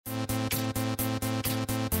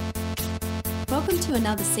Welcome to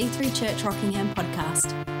another C3 Church Rockingham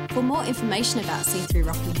podcast. For more information about C3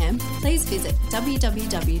 Rockingham, please visit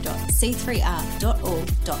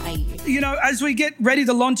www.c3r.org.au. You know, as we get ready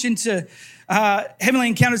to launch into Heavenly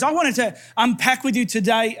Encounters, I wanted to unpack with you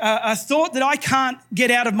today a thought that I can't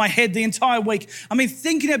get out of my head the entire week. I mean,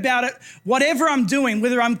 thinking about it, whatever I'm doing,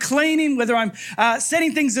 whether I'm cleaning, whether I'm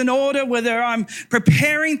setting things in order, whether I'm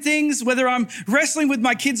preparing things, whether I'm wrestling with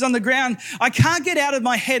my kids on the ground, I can't get out of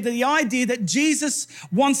my head the idea that Jesus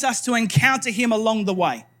wants us to encounter him along the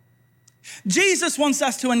way. Jesus wants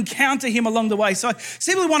us to encounter him along the way. So I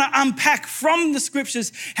simply want to unpack from the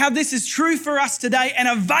scriptures how this is true for us today and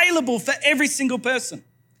available for every single person.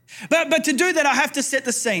 But to do that, I have to set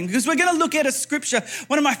the scene because we're going to look at a scripture,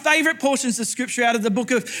 one of my favorite portions of scripture out of the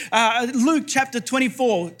book of Luke chapter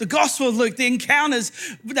 24, the Gospel of Luke, the encounters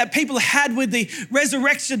that people had with the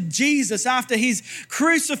resurrection Jesus after he's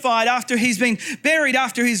crucified, after he's been buried,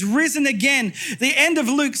 after he's risen again. The end of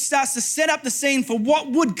Luke starts to set up the scene for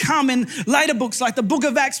what would come in later books like the book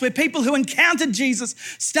of Acts, where people who encountered Jesus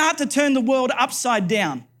start to turn the world upside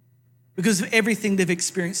down because of everything they've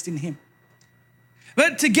experienced in him.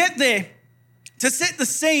 But to get there, to set the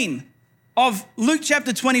scene of Luke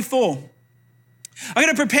chapter 24, I'm going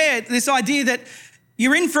to prepare this idea that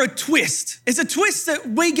you're in for a twist. It's a twist that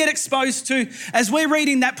we get exposed to as we're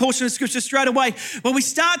reading that portion of scripture straight away, where we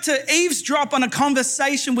start to eavesdrop on a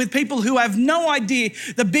conversation with people who have no idea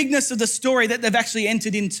the bigness of the story that they've actually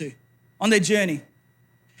entered into on their journey.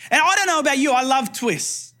 And I don't know about you, I love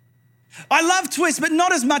twists. I love twists, but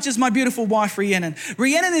not as much as my beautiful wife, Rhiannon.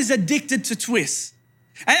 Rhiannon is addicted to twists.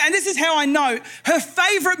 And this is how I know. Her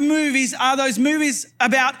favorite movies are those movies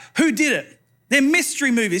about who did it. They're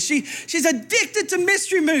mystery movies. She's addicted to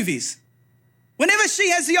mystery movies. Whenever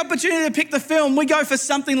she has the opportunity to pick the film, we go for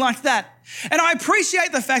something like that. And I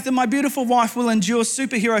appreciate the fact that my beautiful wife will endure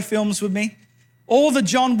superhero films with me. All the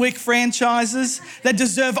John Wick franchises that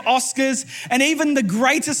deserve Oscars, and even the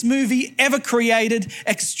greatest movie ever created,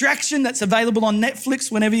 Extraction, that's available on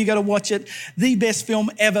Netflix whenever you go to watch it, the best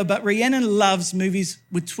film ever. But Rhiannon loves movies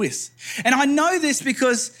with twists. And I know this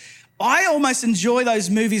because I almost enjoy those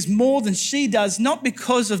movies more than she does, not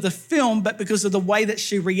because of the film, but because of the way that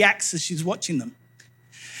she reacts as she's watching them.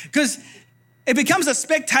 Because it becomes a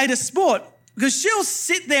spectator sport, because she'll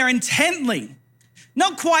sit there intently,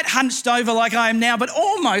 not quite hunched over like I am now, but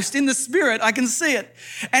almost in the spirit, I can see it.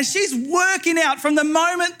 And she's working out from the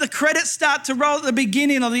moment the credits start to roll at the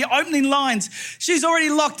beginning or the opening lines, she's already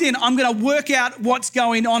locked in. I'm going to work out what's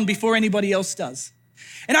going on before anybody else does.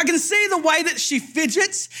 And I can see the way that she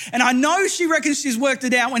fidgets, and I know she reckons she's worked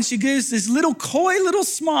it out when she gives this little coy little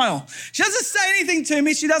smile. She doesn't say anything to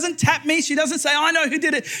me. She doesn't tap me. She doesn't say, I know who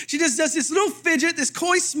did it. She just does this little fidget, this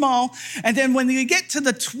coy smile. And then when you get to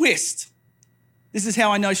the twist, this is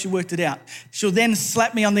how I know she worked it out. She'll then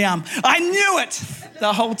slap me on the arm. I knew it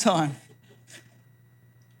the whole time.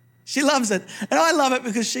 She loves it. And I love it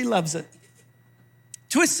because she loves it.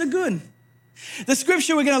 Twists are good. The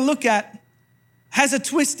scripture we're going to look at has a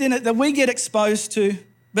twist in it that we get exposed to,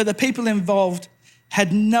 but the people involved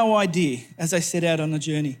had no idea as they set out on the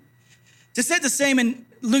journey. To set the scene in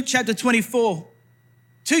Luke chapter 24,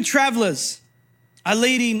 two travelers are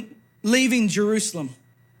leaving Jerusalem.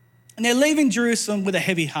 And they're leaving Jerusalem with a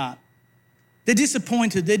heavy heart. They're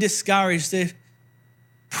disappointed, they're discouraged, they're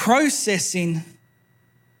processing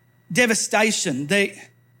devastation. They're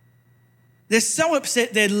so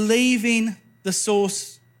upset they're leaving the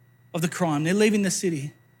source of the crime. They're leaving the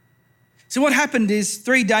city. So what happened is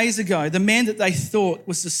 3 days ago, the man that they thought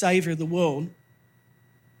was the savior of the world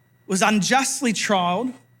was unjustly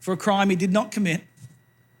trialed for a crime he did not commit,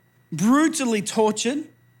 brutally tortured,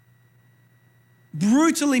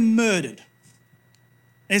 brutally murdered,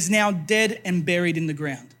 is now dead and buried in the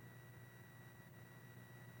ground.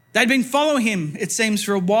 They'd been following him, it seems,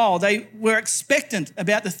 for a while. They were expectant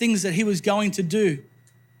about the things that he was going to do.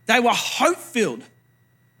 They were hope-filled.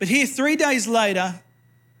 But here, 3 days later,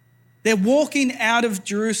 they're walking out of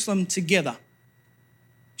Jerusalem together,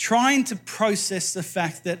 trying to process the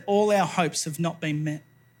fact that all our hopes have not been met.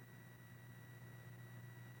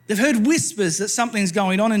 They've heard whispers that something's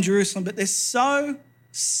going on in Jerusalem, but they're so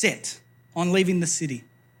set on leaving the city.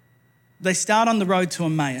 They start on the road to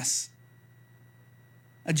Emmaus,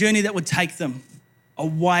 a journey that would take them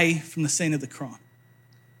away from the scene of the crime.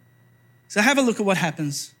 So have a look at what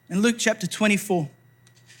happens. In Luke chapter 24,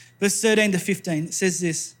 verse 13 to 15, it says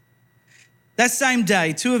this: That same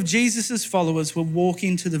day, two of Jesus' followers were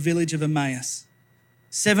walking to the village of Emmaus,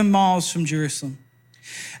 7 miles from Jerusalem.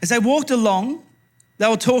 As they walked along, they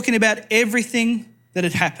were talking about everything that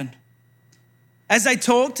had happened. As they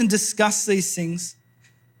talked and discussed these things,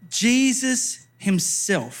 Jesus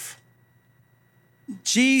himself.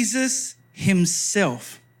 Jesus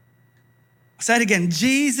himself. I'll say it again.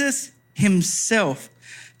 Jesus himself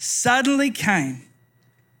suddenly came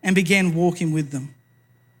and began walking with them.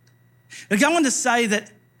 They go on to say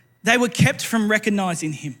that they were kept from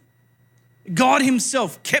recognizing him. God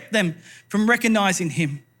himself kept them from recognizing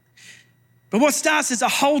him. But what starts as a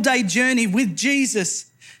whole day journey with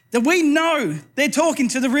Jesus, that we know they're talking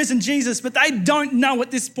to the risen Jesus, but they don't know at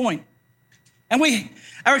this point. And we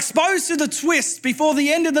are exposed to the twist before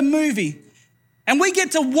the end of the movie, and we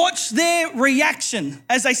get to watch their reaction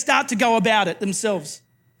as they start to go about it themselves.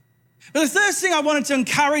 But the first thing I wanted to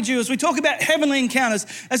encourage you as we talk about heavenly encounters,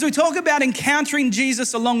 as we talk about encountering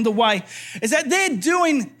Jesus along the way, is that they're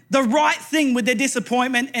doing the right thing with their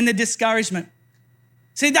disappointment and their discouragement.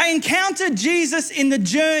 See, they encounter Jesus in the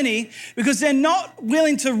journey because they're not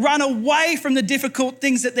willing to run away from the difficult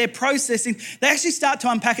things that they're processing. They actually start to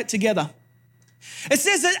unpack it together. It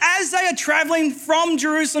says that as they are traveling from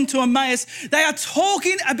Jerusalem to Emmaus, they are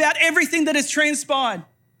talking about everything that has transpired.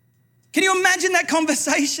 Can you imagine that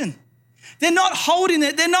conversation? They're not holding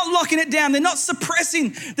it. They're not locking it down. They're not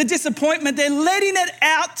suppressing the disappointment. They're letting it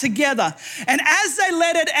out together. And as they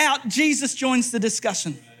let it out, Jesus joins the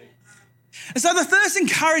discussion. And so the first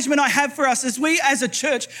encouragement I have for us as we as a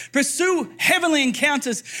church pursue heavenly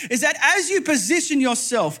encounters is that as you position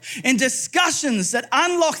yourself in discussions that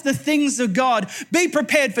unlock the things of God, be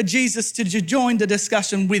prepared for Jesus to join the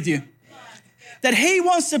discussion with you. That he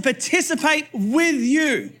wants to participate with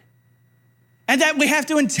you. And that we have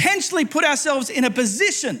to intentionally put ourselves in a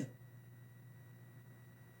position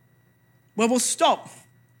where we'll stop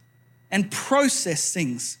and process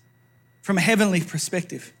things from a heavenly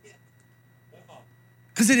perspective.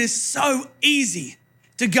 Because it is so easy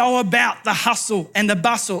to go about the hustle and the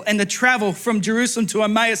bustle and the travel from Jerusalem to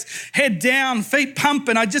Emmaus, head down, feet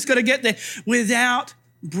pumping, I just got to get there, without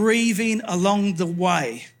breathing along the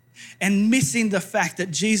way and missing the fact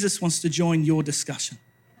that Jesus wants to join your discussion.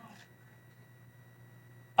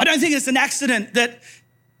 I don't think it's an accident that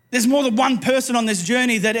there's more than one person on this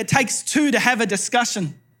journey, that it takes two to have a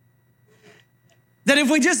discussion. That if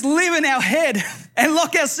we just live in our head and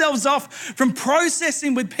lock ourselves off from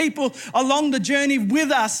processing with people along the journey with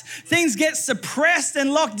us, things get suppressed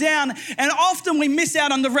and locked down, and often we miss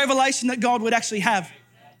out on the revelation that God would actually have.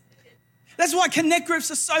 That's why connect groups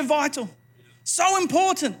are so vital, so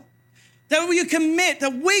important, that we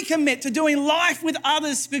commit to doing life with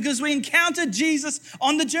others because we encounter Jesus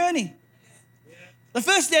on the journey. The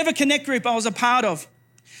first ever connect group I was a part of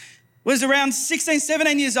was around 16,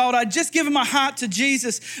 17 years old. I'd just given my heart to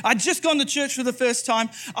Jesus. I'd just gone to church for the first time.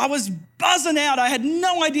 I was buzzing out. I had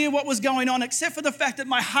no idea what was going on except for the fact that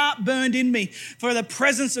my heart burned in me for the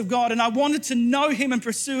presence of God, and I wanted to know him and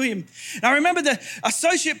pursue him. And I remember the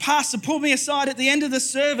associate pastor pulled me aside at the end of the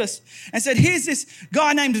service and said, here's this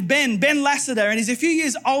guy named Ben Lassiter, and he's a few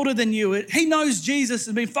years older than you. He knows Jesus,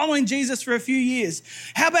 has been following Jesus for a few years.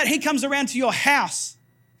 How about he comes around to your house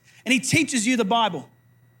and he teaches you the Bible?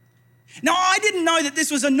 Now, I didn't know that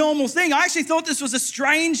this was a normal thing. I actually thought this was a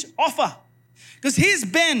strange offer. Because here's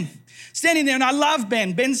Ben standing there, and I love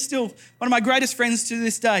Ben. Ben's still one of my greatest friends to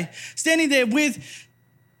this day. Standing there with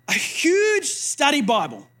a huge study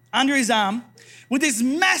Bible under his arm, with this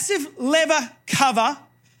massive leather cover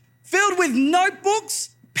filled with notebooks,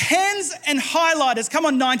 pens, and highlighters. Come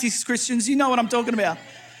on, 90s Christians, you know what I'm talking about.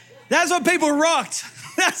 That's what people rocked.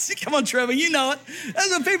 Come on, Trevor, you know it. That's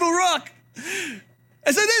what people rock.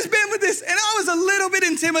 And so there's Ben with this, and I was a little bit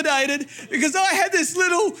intimidated because I had this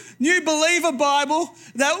little New Believer Bible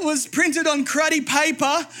that was printed on cruddy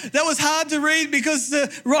paper that was hard to read because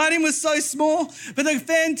the writing was so small. But the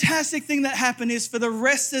fantastic thing that happened is for the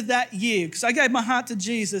rest of that year, because I gave my heart to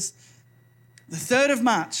Jesus, the 3rd of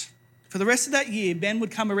March, for the rest of that year, Ben would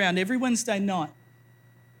come around every Wednesday night,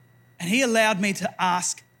 and he allowed me to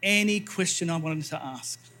ask any question I wanted to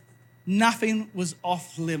ask. Nothing was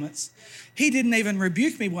off limits. He didn't even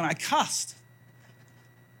rebuke me when I cussed.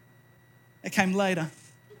 It came later.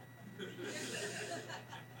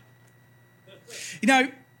 You know,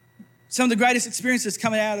 some of the greatest experiences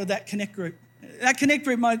coming out of that connect group. That connect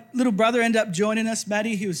group, my little brother ended up joining us,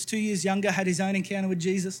 Maddie. He was 2 years younger, had his own encounter with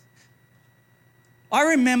Jesus. I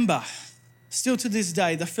remember, still to this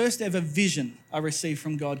day, the first ever vision I received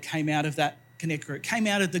from God came out of that connect group, came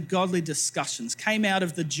out of the godly discussions, came out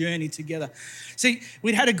of the journey together. See,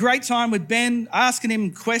 we'd had a great time with Ben, asking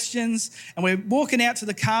him questions, and we're walking out to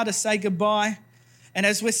the car to say goodbye. And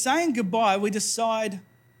as we're saying goodbye, we decide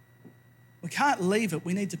we can't leave it.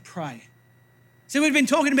 We need to pray. So we've been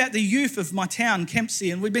talking about the youth of my town,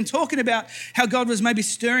 Kempsey, and we've been talking about how God was maybe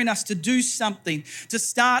stirring us to do something, to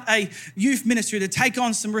start a youth ministry, to take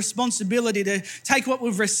on some responsibility, to take what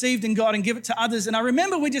we've received in God and give it to others. And I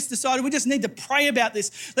remember we just decided we just need to pray about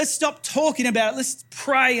this. Let's stop talking about it. Let's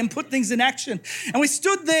pray and put things in action. And we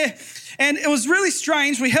stood there and it was really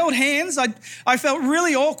strange. We held hands. I felt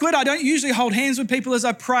really awkward. I don't usually hold hands with people as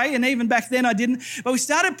I pray, and even back then I didn't. But we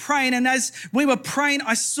started praying, and as we were praying,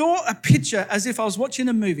 I saw a picture as if I was watching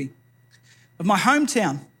a movie of my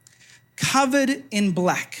hometown covered in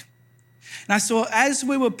black. And I saw as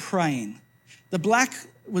we were praying, the black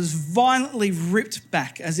was violently ripped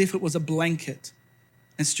back as if it was a blanket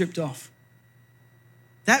and stripped off.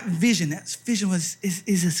 That vision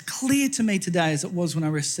is as clear to me today as it was when I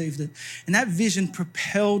received it. And that vision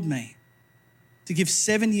propelled me to give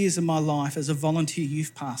 7 years of my life as a volunteer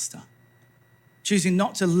youth pastor, choosing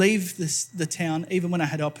not to leave the town even when I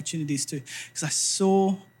had opportunities to, because I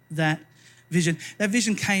saw that vision. That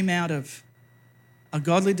vision came out of a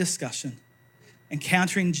godly discussion,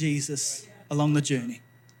 encountering Jesus along the journey.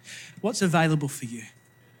 What's available for you?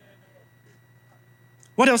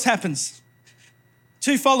 What else happens?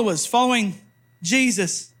 2 followers following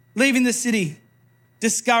Jesus, leaving the city,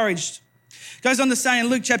 discouraged. Goes on to say in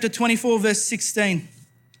Luke chapter 24, verse 16,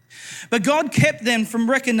 but God kept them from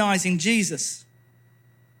recognizing Jesus.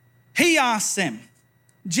 He asked them,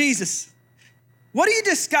 Jesus, what are you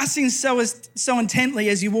discussing so intently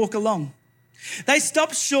as you walk along? They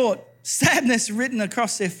stopped short, sadness written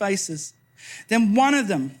across their faces. Then one of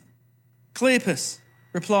them, Cleopas,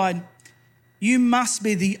 replied, you must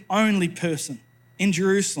be the only person in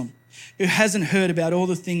Jerusalem who hasn't heard about all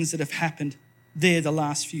the things that have happened there the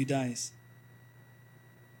last few days.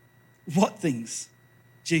 What things?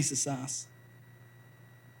 Jesus asked.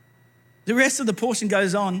 The rest of the portion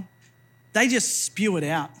goes on. They just spew it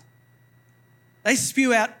out. They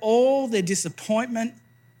spew out all their disappointment,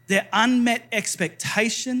 their unmet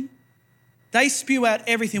expectation. They spew out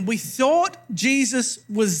everything. We thought Jesus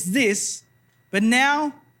was this, but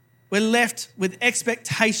now we're left with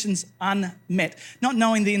expectations unmet, not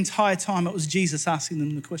knowing the entire time it was Jesus asking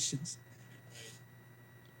them the questions.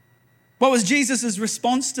 What was Jesus'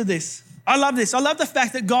 response to this? I love this. I love the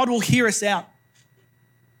fact that God will hear us out.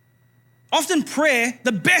 Often prayer,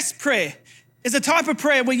 the best prayer, is a type of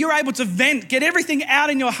prayer where you're able to vent, get everything out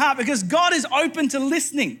in your heart because God is open to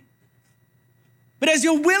listening. But as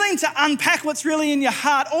you're willing to unpack what's really in your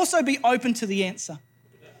heart, also be open to the answer.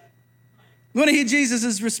 We want to hear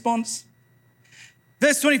Jesus' response.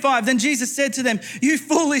 Verse 25, then Jesus said to them, you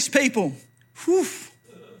foolish people,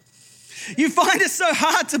 you find it so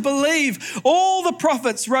hard to believe all the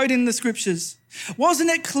prophets wrote in the scriptures. Wasn't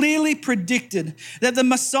it clearly predicted that the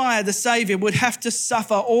Messiah, the Savior, would have to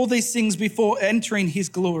suffer all these things before entering his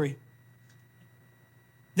glory?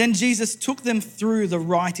 Then Jesus took them through the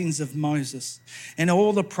writings of Moses and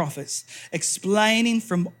all the prophets, explaining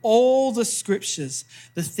from all the scriptures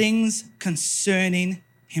the things concerning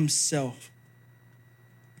himself.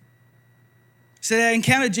 So they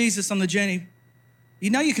encountered Jesus on the journey.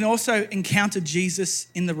 You know, you can also encounter Jesus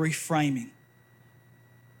in the reframing.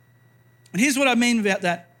 And here's what I mean about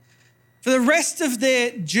that. For the rest of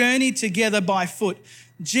their journey together by foot,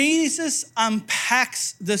 Jesus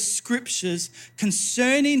unpacks the scriptures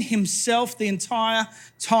concerning himself the entire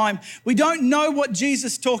time. We don't know what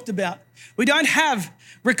Jesus talked about. We don't have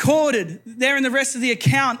recorded there in the rest of the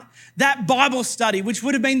account that Bible study, which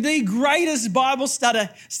would have been the greatest Bible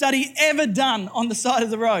study ever done on the side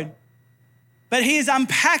of the road. But he is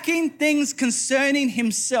unpacking things concerning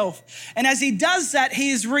himself. And as he does that,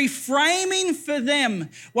 he is reframing for them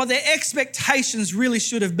what their expectations really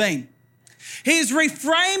should have been. He is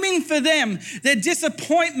reframing for them their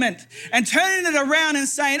disappointment and turning it around and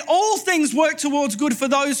saying, all things work towards good for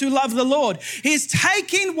those who love the Lord. He is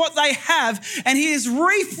taking what they have and he is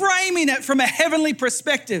reframing it from a heavenly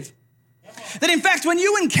perspective. That in fact, when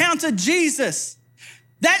you encounter Jesus,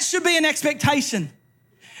 that should be an expectation.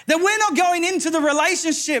 That we're not going into the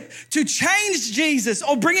relationship to change Jesus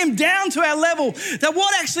or bring him down to our level. That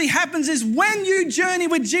what actually happens is when you journey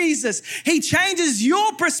with Jesus, he changes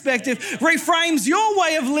your perspective, reframes your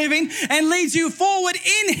way of living, and leads you forward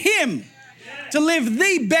in him to live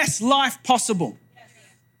the best life possible.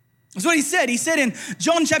 That's what he said. He said in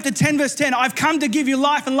John chapter 10, verse 10, I've come to give you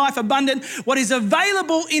life and life abundant. What is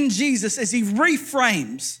available in Jesus as he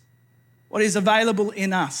reframes what is available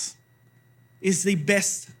in us is the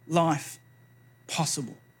best life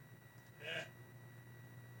possible.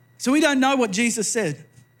 So we don't know what Jesus said.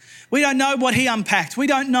 We don't know what he unpacked. We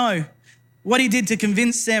don't know what he did to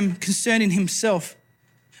convince them concerning himself.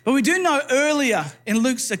 But we do know earlier in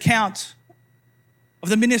Luke's account of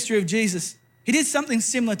the ministry of Jesus, he did something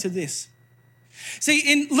similar to this. See,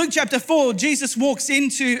 in Luke chapter 4, Jesus walks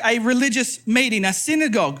into a religious meeting, a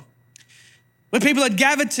synagogue, where people had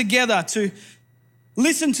gathered together to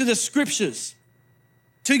listen to the scriptures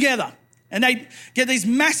together. And they get these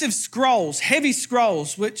massive scrolls, heavy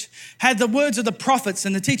scrolls, which had the words of the prophets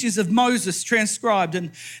and the teachings of Moses transcribed.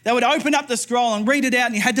 And they would open up the scroll and read it out,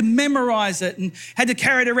 and you had to memorize it and had to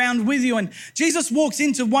carry it around with you. And Jesus walks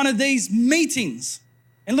into one of these meetings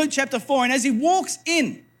in Luke chapter 4. And as he walks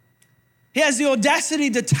in, he has the audacity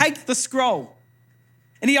to take the scroll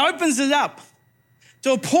and he opens it up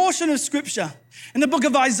to a portion of scripture in the book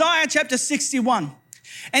of Isaiah chapter 61.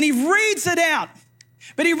 And he reads it out.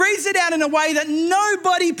 But he reads it out in a way that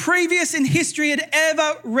nobody previous in history had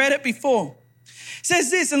ever read it before. It says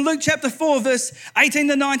this in Luke chapter 4, verse 18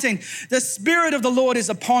 to 19. The Spirit of the Lord is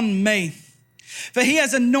upon me, for he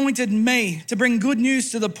has anointed me to bring good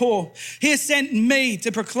news to the poor. He has sent me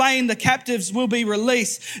to proclaim the captives will be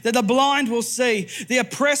released, that the blind will see, the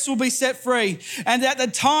oppressed will be set free, and that the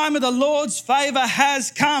time of the Lord's favor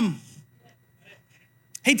has come.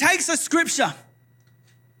 He takes a scripture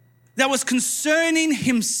that was concerning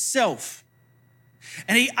himself,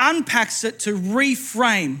 and he unpacks it to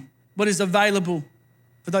reframe what is available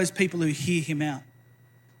for those people who hear him out.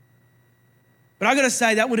 But I got to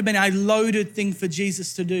say, that would have been a loaded thing for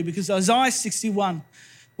Jesus to do, because Isaiah 61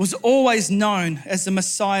 was always known as the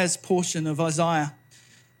Messiah's portion of Isaiah.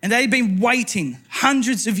 And they'd been waiting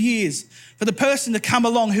hundreds of years for the person to come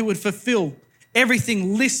along who would fulfill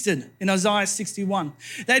everything listed in Isaiah 61.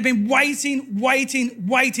 They'd been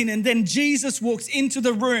waiting, and then Jesus walks into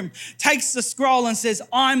the room, takes the scroll and says,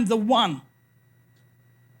 I'm the one.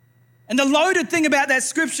 And the loaded thing about that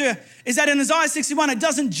scripture is that in Isaiah 61, it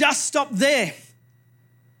doesn't just stop there.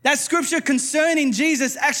 That scripture concerning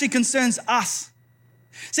Jesus actually concerns us.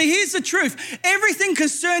 See, here's the truth. Everything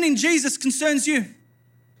concerning Jesus concerns you.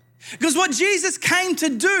 Because what Jesus came to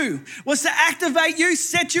do was to activate you,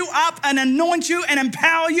 set you up and anoint you and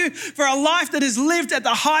empower you for a life that is lived at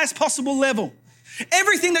the highest possible level.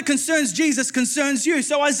 Everything that concerns Jesus concerns you.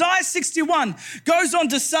 So Isaiah 61 goes on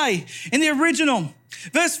to say in the original,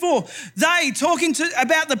 verse 4, they, talking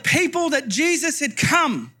about the people that Jesus had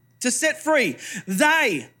come to set free,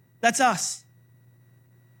 they, that's us.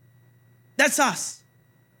 That's us.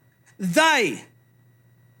 They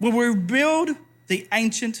will rebuild the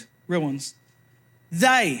ancient ruins.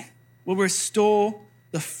 They will restore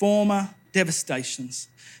the former devastations.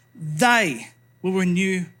 They will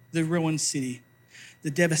renew the ruined city,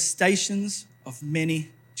 the devastations of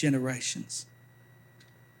many generations.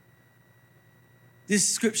 This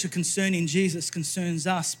scripture concerning Jesus concerns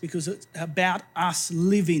us because it's about us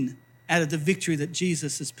living out of the victory that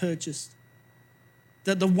Jesus has purchased.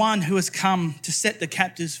 That the one who has come to set the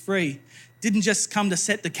captives free didn't just come to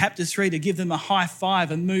set the captives free to give them a high five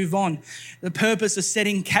and move on. The purpose of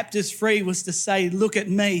setting captives free was to say, look at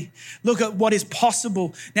me, look at what is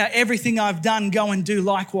possible. Now everything I've done, go and do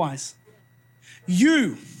likewise.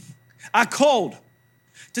 You are called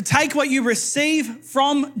to take what you receive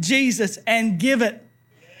from Jesus and give it.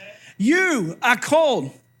 You are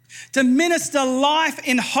called to minister life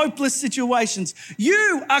in hopeless situations.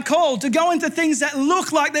 You are called to go into things that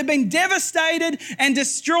look like they've been devastated and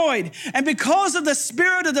destroyed. And because of the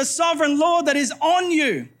Spirit of the sovereign Lord that is on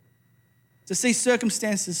you, to see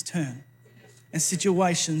circumstances turn and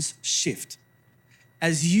situations shift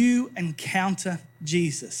as you encounter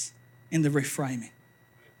Jesus in the reframing.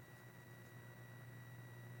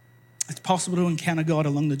 It's possible to encounter God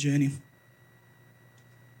along the journey.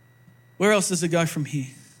 Where else does it go from here?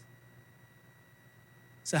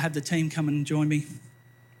 So have the team come and join me.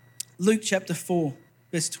 Luke chapter 4,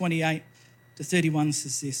 verse 28 to 31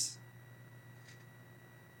 says this.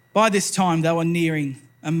 By this time they were nearing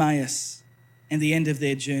Emmaus and the end of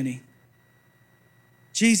their journey.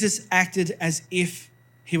 Jesus acted as if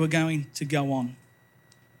he were going to go on,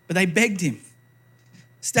 but they begged him,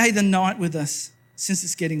 stay the night with us since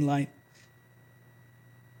it's getting late.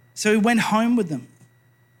 So he went home with them.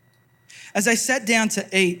 As they sat down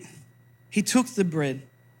to eat, he took the bread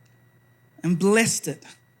and blessed it.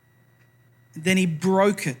 Then he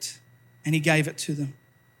broke it and he gave it to them.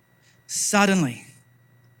 Suddenly,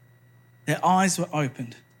 their eyes were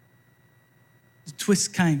opened. The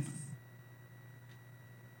twist came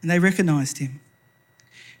and they recognized him.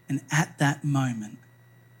 And at that moment,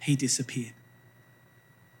 he disappeared.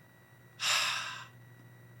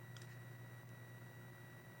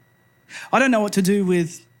 I don't know what to do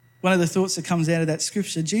with one of the thoughts that comes out of that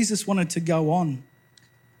scripture. Jesus wanted to go on.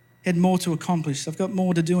 He had more to accomplish. I've got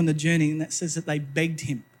more to do in the journey, and that says that they begged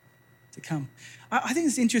him to come. I think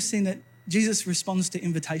it's interesting that Jesus responds to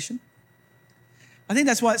invitation. I think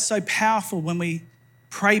that's why it's so powerful when we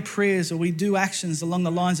pray prayers or we do actions along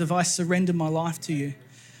the lines of, I surrender my life to you.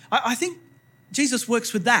 I think Jesus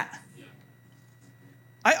works with that.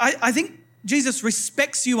 I think Jesus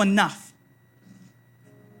respects you enough,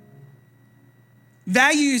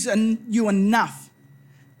 values you enough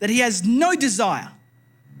that he has no desire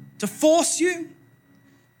to force you,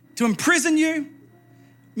 to imprison you,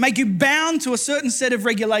 make you bound to a certain set of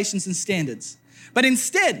regulations and standards. But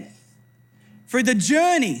instead, through the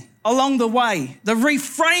journey along the way, the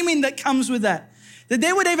reframing that comes with that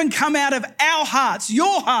there would even come out of our hearts,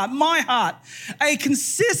 your heart, my heart, a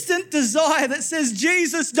consistent desire that says,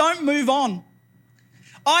 Jesus, don't move on.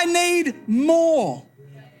 I need more.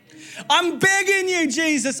 I'm begging you,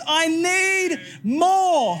 Jesus, I need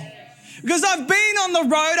more. Because I've been on the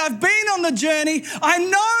road, I've been on the journey, I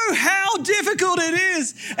know how difficult it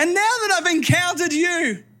is. And now that I've encountered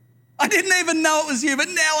you, I didn't even know it was you, but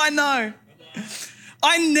now I know.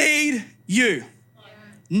 I need you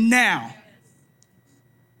now.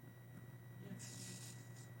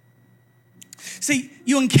 See,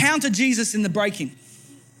 you encounter Jesus in the breaking.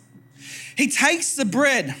 He takes the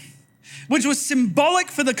bread, which was symbolic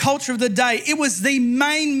for the culture of the day. It was the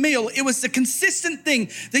main meal. It was the consistent thing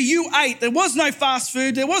that you ate. There was no fast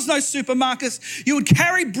food. There was no supermarkets. You would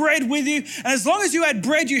carry bread with you. And as long as you had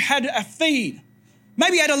bread, you had a feed.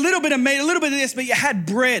 Maybe you had a little bit of meat, a little bit of this, but you had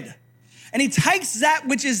bread. And he takes that,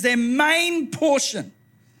 which is their main portion,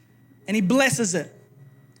 and he blesses it.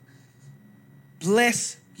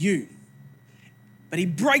 Bless you. But he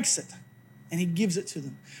breaks it and he gives it to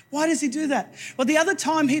them. Why does he do that? Well, the other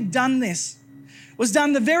time he'd done this was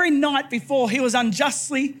done the very night before he was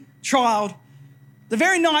unjustly trialed, the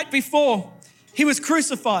very night before he was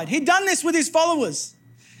crucified. He'd done this with his followers.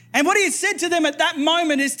 And what he had said to them at that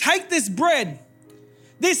moment is, take this bread.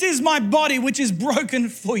 This is my body, which is broken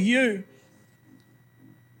for you.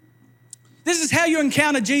 This is how you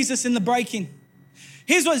encounter Jesus in the breaking.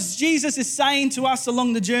 Here's what Jesus is saying to us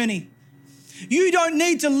along the journey. You don't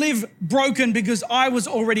need to live broken because I was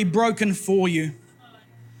already broken for you.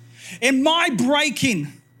 In my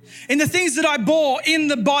breaking, in the things that I bore in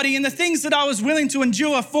the body, in the things that I was willing to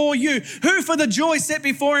endure for you, who for the joy set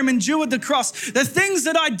before him endured the cross, the things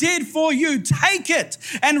that I did for you, take it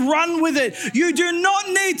and run with it. You do not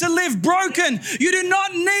need to live broken. You do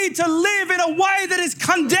not need to live in a way that is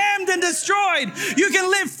condemned and destroyed. You can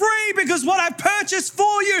live free because what I purchased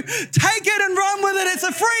for you, take it and run with it. It's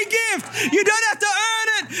a free gift. You don't have to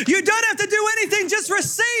earn it. You don't have to do anything. Just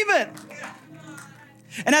receive it.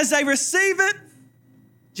 And as they receive it,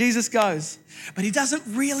 Jesus goes, but he doesn't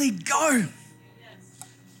really go.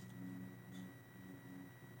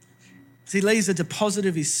 He leaves a deposit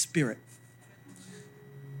of his spirit.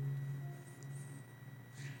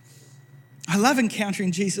 I love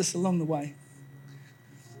encountering Jesus along the way.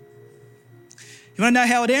 You want to know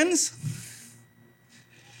how it ends?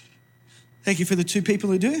 Thank you for the 2 people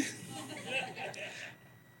who do.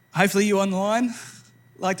 Hopefully you online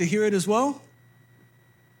like to hear it as well.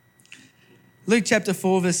 Luke chapter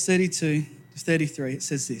 4, verse 32 to 33, it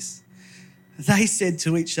says this. They said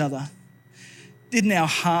to each other, didn't our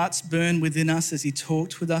hearts burn within us as he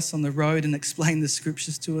talked with us on the road and explained the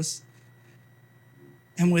scriptures to us?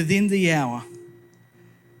 And within the hour,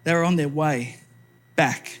 they were on their way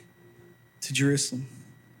back to Jerusalem.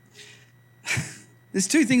 There's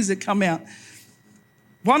 2 things that come out.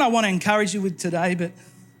 One I want to encourage you with today, but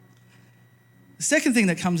the second thing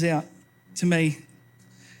that comes out to me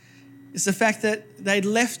is the fact that they'd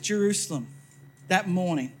left Jerusalem that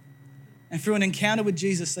morning, and through an encounter with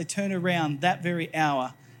Jesus, they turn around that very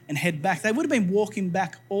hour and head back. They would have been walking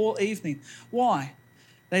back all evening. Why?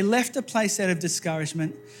 They left a place out of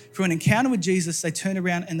discouragement. Through an encounter with Jesus, they turn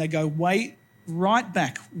around and they go right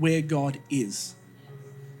back where God is.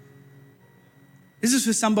 This is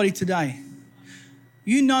for somebody today.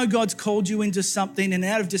 You know God's called you into something, and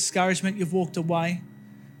out of discouragement, you've walked away.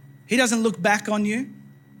 He doesn't look back on you.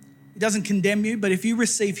 He doesn't condemn you, but if you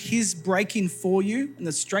receive his breaking for you and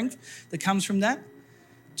the strength that comes from that,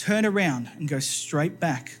 turn around and go straight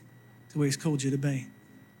back to where he's called you to be.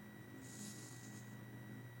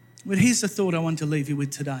 But here's the thought I want to leave you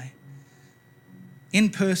with today. In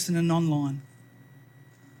person and online,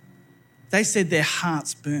 they said their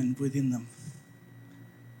hearts burned within them.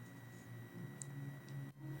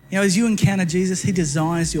 You know, as you encounter Jesus, he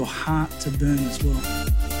desires your heart to burn as well.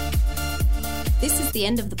 This is the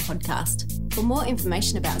end of the podcast. For more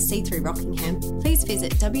information about C3 Rockingham, please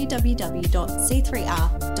visit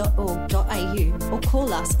www.c3r.org.au or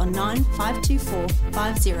call us on 9524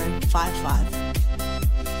 5055.